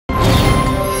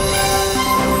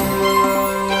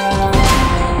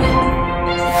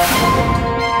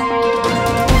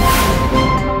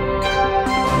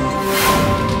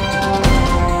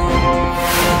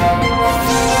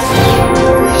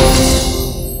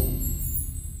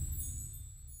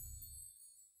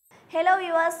Hello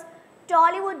viewers,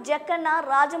 Tollywood Jakkanna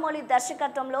Rajamouli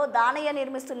దర్శకత్వంలో దానయ్య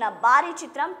నిర్మిస్తున్న భారీ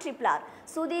చిత్రం RRR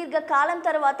సుదీర్ఘ కాలం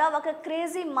తర్వాత ఒక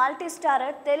క్రేజీ మల్టీ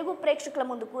స్టారర్ తెలుగు ప్రేక్షకుల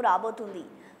ముందుకు రాబోతుంది.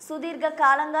 సుదీర్ఘ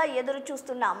కాలంగా ఎదురు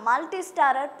చూస్తున్న మల్టీ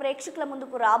స్టారర్ ప్రేక్షకుల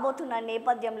ముందుకు రాబోతున్న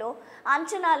నేపథ్యంలో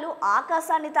అంచనాలు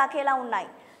ఆకాశాన్ని తాకేలా ఉన్నాయి.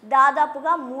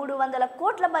 దాదాపుగా 300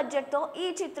 కోట్ల బడ్జెట్తో ఈ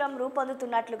చిత్రం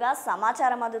రూపొందుతున్నట్లుగా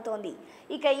సమాచారం అందుతోంది.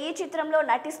 ఇక ఈ చిత్రంలో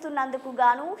నటిస్తున్నందుకు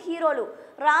గాను హీరోలు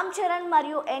రామ్ చరణ్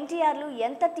మరియు ఎన్టీఆర్లు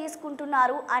ఎంత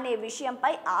తీసుకుంటున్నారు అనే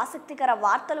విషయంపై ఆసక్తికర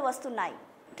వార్తలు వస్తున్నాయి.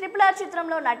 RRR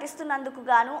చిత్రంలో నటిస్తున్నందుకు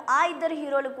గాను ఆ ఇద్దరు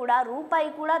హీరోలు కూడా రూపాయి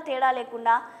కూడా తేడా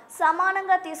లేకుండా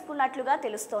సమానంగా తీసుకున్నట్లుగా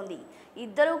తెలుస్తోంది.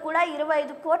 ఇద్దరూ కూడా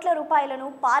 25 కోట్ల రూపాయలను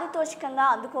పారితోషికంగా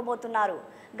అందుకోబోతున్నారు.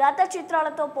 గత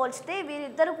చిత్రాలతో పోల్చితే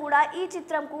వీరిద్దరూ కూడా ఈ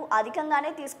చిత్రంకు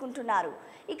అధికంగానే తీసుకుంటున్నారు.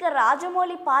 ఇక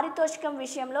రాజమౌళి పారితోషికం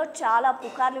విషయంలో చాలా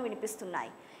పుకార్లు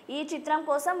వినిపిస్తున్నాయి. ఈ చిత్రం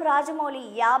కోసం రాజమౌళి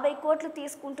 50 కోట్లు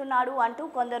తీసుకుంటున్నాడు అంటూ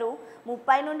కొందరు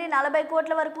 30 నుండి 40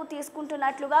 కోట్ల వరకు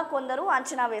తీసుకుంటున్నట్లుగా కొందరు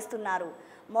అంచనా వేస్తున్నారు.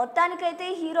 మొత్తానికైతే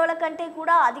హీరోల కంటే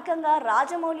కూడా అధికంగా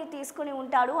రాజమౌళి తీసుకుని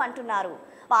ఉంటాడు అంటున్నారు.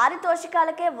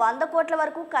 పారితోషికాలకే 100 కోట్ల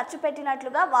వరకు ఖర్చు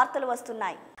పెట్టినట్లుగా వార్తలు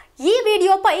వస్తున్నాయి. ఈ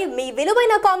వీడియోపై మీ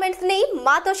విలువైన కామెంట్స్ ని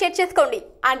మాతో షేర్ చేసుకోండి.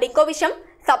 అండ్ ఇంకో విషయం,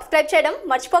 సబ్స్క్రైబ్ చేయడం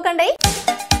మర్చిపోకండి.